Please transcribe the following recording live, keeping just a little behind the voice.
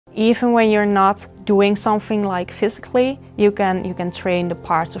Even when you're not doing something like physically, you can train the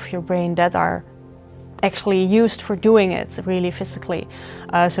parts of your brain that are actually used for doing it really physically.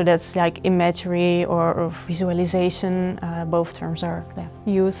 So that's like imagery or visualization, both terms are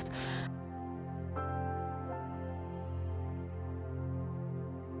used.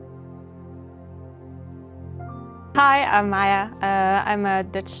 Hi, I'm Maya. I'm a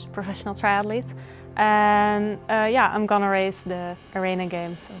Dutch professional triathlete, and yeah, I'm gonna race the arena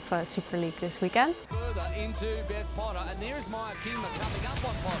games of Super League this weekend. Further into Beth Potter, and there is Maya Kingma coming up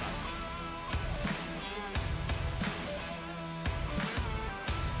on Potter.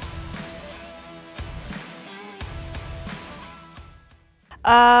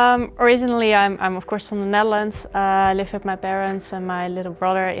 Originally, I'm of course from the Netherlands. I live with my parents and my little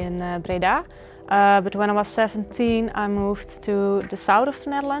brother in Breda. But when I was 17, I moved to the south of the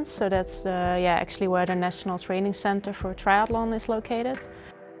Netherlands. So that's actually where the National Training Center for Triathlon is located.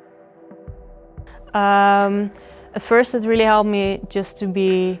 At first, it really helped me just to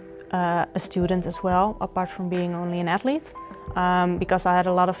be a student as well, apart from being only an athlete. Because I had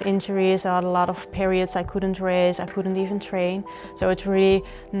a lot of injuries, I had a lot of periods I couldn't race, I couldn't even train. So it's really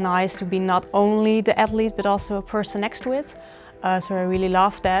nice to be not only the athlete, but also a person next to it. So I really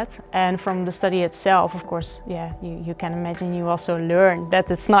loved that. And from the study itself, of course, yeah, you can imagine you also learn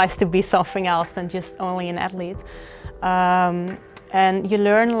that it's nice to be something else than just only an athlete. And you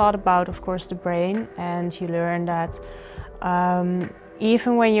learn a lot about, of course, the brain, and you learn that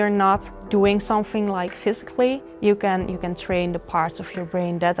even when you're not doing something like physically, you can train the parts of your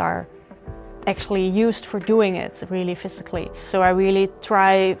brain that are actually used for doing it really physically. So I really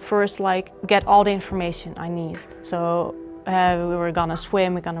try first get all the information I need. So we're gonna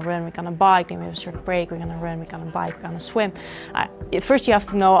swim, we're gonna run, we're gonna bike, then we have a short break, we're gonna run, we're gonna bike, we're gonna swim. First you have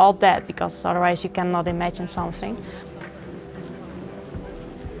to know all that, because otherwise you cannot imagine something.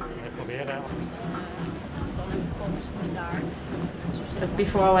 But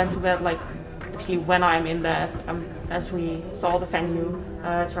before I went to bed, actually when I'm in bed, as we saw the venue,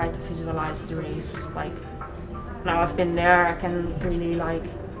 try to visualize the race. Now I've been there, I can really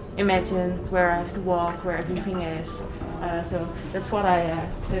imagine where I have to walk, where everything is. So that's what I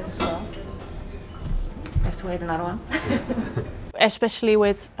did as well. I have to wait another one. Especially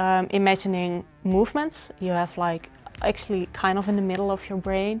with imagining movements, you have actually kind of in the middle of your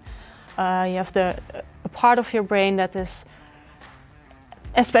brain, you have a part of your brain that is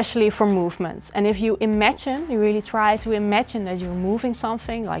especially for movements. And if you imagine, you really try to imagine that you're moving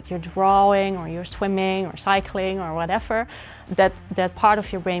something, like you're drawing or you're swimming or cycling or whatever, that part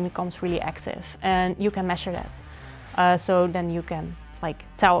of your brain becomes really active, and you can measure that. So then you can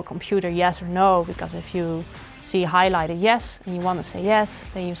tell a computer yes or no, because if you see highlighted yes and you want to say yes,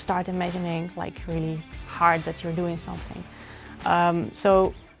 then you start imagining really hard that you're doing something.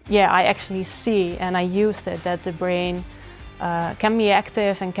 So yeah, I actually see, and I used it, that the brain can be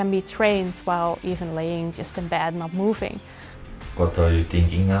active and can be trained while even laying just in bed, not moving. What are you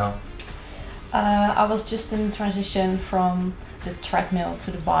thinking now? I was just in transition from the treadmill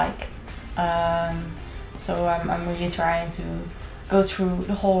to the bike. So I'm really trying to go through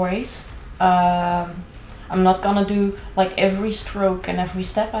the whole race. I'm not gonna do every stroke and every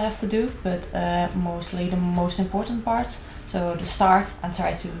step I have to do, but mostly the most important parts. So the start, I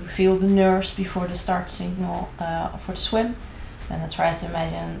try to feel the nerves before the start signal for the swim. Then I try to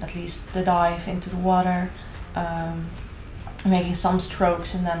imagine at least the dive into the water, making some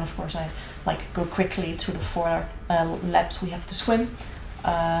strokes, and then of course I go quickly through the 4 laps we have to swim.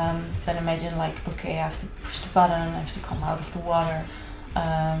 Then imagine okay, I have to push the button, I have to come out of the water,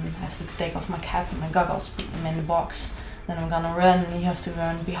 I have to take off my cap and my goggles, put them in the box. Then I'm gonna run, and you have to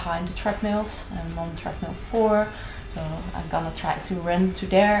run behind the treadmills. I'm on treadmill 4, so I'm gonna try to run to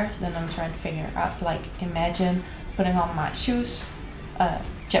there. Then I'm trying to figure out, imagine putting on my shoes,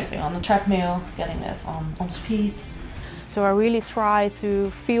 jumping on the treadmill, getting that on speed. So I really try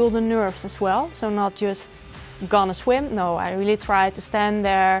to feel the nerves as well, so not just gonna swim. No, I really try to stand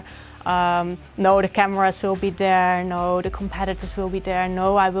there, know the cameras will be there, know the competitors will be there,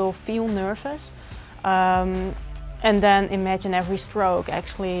 know I will feel nervous. And then imagine every stroke.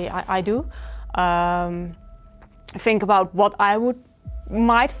 Actually, I do. Think about what I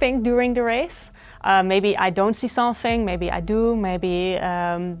might think during the race. Maybe I don't see something, maybe I do, maybe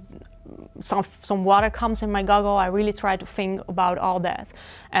some water comes in my goggle. I really try to think about all that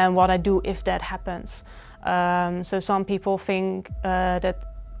and what I do if that happens. So some people think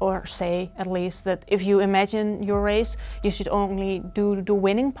or say at least, that if you imagine your race, you should only do the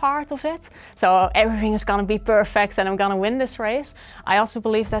winning part of it. So everything is gonna be perfect and I'm gonna win this race. I also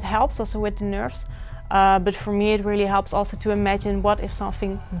believe that helps also with the nerves. But for me it really helps also to imagine what if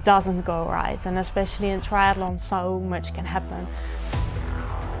something doesn't go right, and especially in triathlon so much can happen.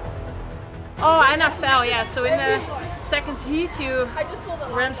 Oh, and I fell, yeah. So in the second heat you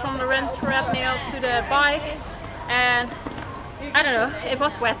ran from the run treadmill to the bike, and I don't know, it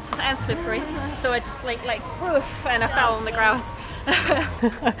was wet and slippery. So I just like woof, and I fell on the ground.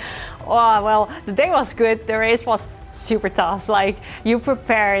 Oh, well, the day was good, the race was super tough. Like, you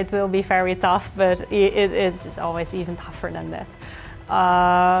prepare, it will be very tough, but it's always even tougher than that.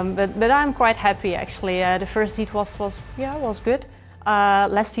 But I'm quite happy actually. The first heat was good.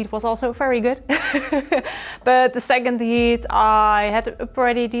 Last heat was also very good. But the second heat I had a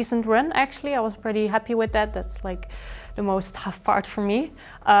pretty decent run actually. I was pretty happy with that. That's like the most tough part for me.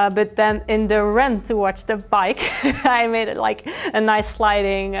 But then in the run towards the bike, I made it like a nice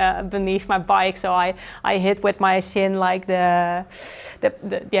sliding beneath my bike. So I hit with my shin like my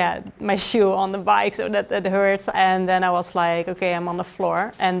shoe on the bike, so that hurts. And then I was like, okay, I'm on the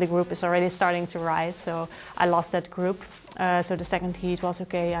floor, and the group is already starting to ride. So I lost that group. So the second heat was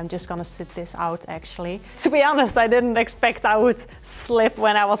okay, I'm just gonna sit this out actually. To be honest, I didn't expect I would slip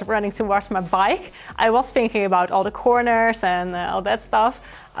when I was running towards my bike. I was thinking about all the corners and all that stuff.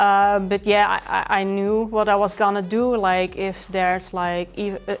 But yeah, I knew what I was gonna do. Like if there's like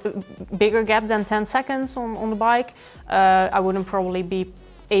even a bigger gap than 10 seconds on the bike, I wouldn't probably be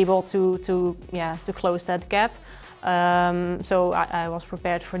able to close that gap. So I was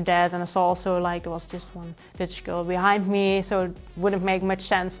prepared for that, and I saw also like there was just one Dutch girl behind me, so it wouldn't make much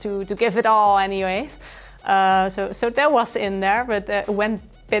sense to give it all anyways. So that was in there, but it went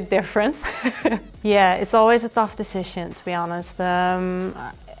a bit different. Yeah, it's always a tough decision, to be honest.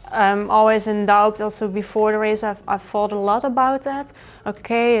 I'm always in doubt. Also before the race I've thought a lot about that.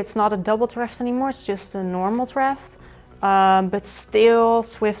 Okay, it's not a double draft anymore, it's just a normal draft. But still,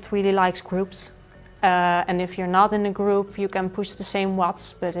 Zwift really likes groups. And if you're not in a group, you can push the same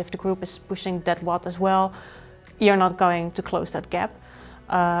watts, but if the group is pushing that watt as well, you're not going to close that gap.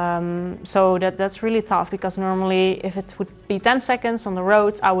 So that's really tough, because normally if it would be 10 seconds on the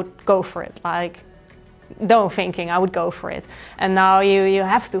road, I would go for it. Like, don't thinking, I would go for it. And now you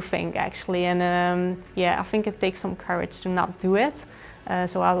have to think actually, and yeah, I think it takes some courage to not do it.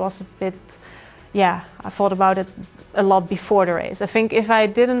 So I was a bit, yeah, I thought about it a lot before the race. I think if I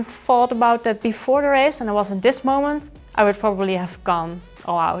didn't thought about that before the race and I was in this moment, I would probably have gone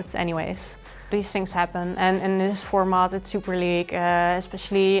all out anyways. These things happen, and in this format at Super League,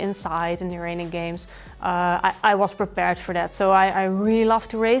 especially inside in the raining games, I was prepared for that. So I really love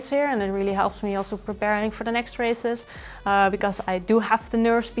to race here, and it really helps me also preparing for the next races, because I do have the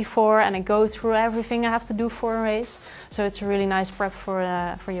nerves before and I go through everything I have to do for a race. So it's a really nice prep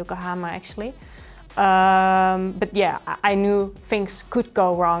for Yokohama actually. But yeah, I knew things could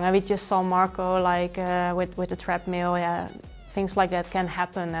go wrong, and we just saw Marco like with the treadmill. Yeah, things like that can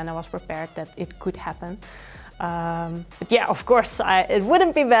happen, and I was prepared that it could happen. But yeah, of course, it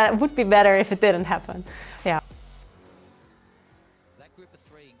would be better if it didn't happen. Yeah. That group of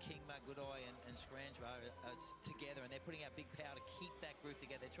three in Kingma, Goodeye and Scrange are together, and they're putting out big power to keep that group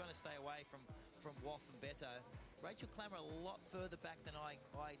together. They're trying to stay away from Woff and Beto. Rachel Klammer a lot further back than I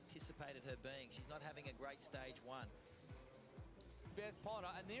anticipated her being. She's not having a great stage one. Beth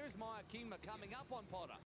Potter, and there's Maya Kingma coming up on Potter.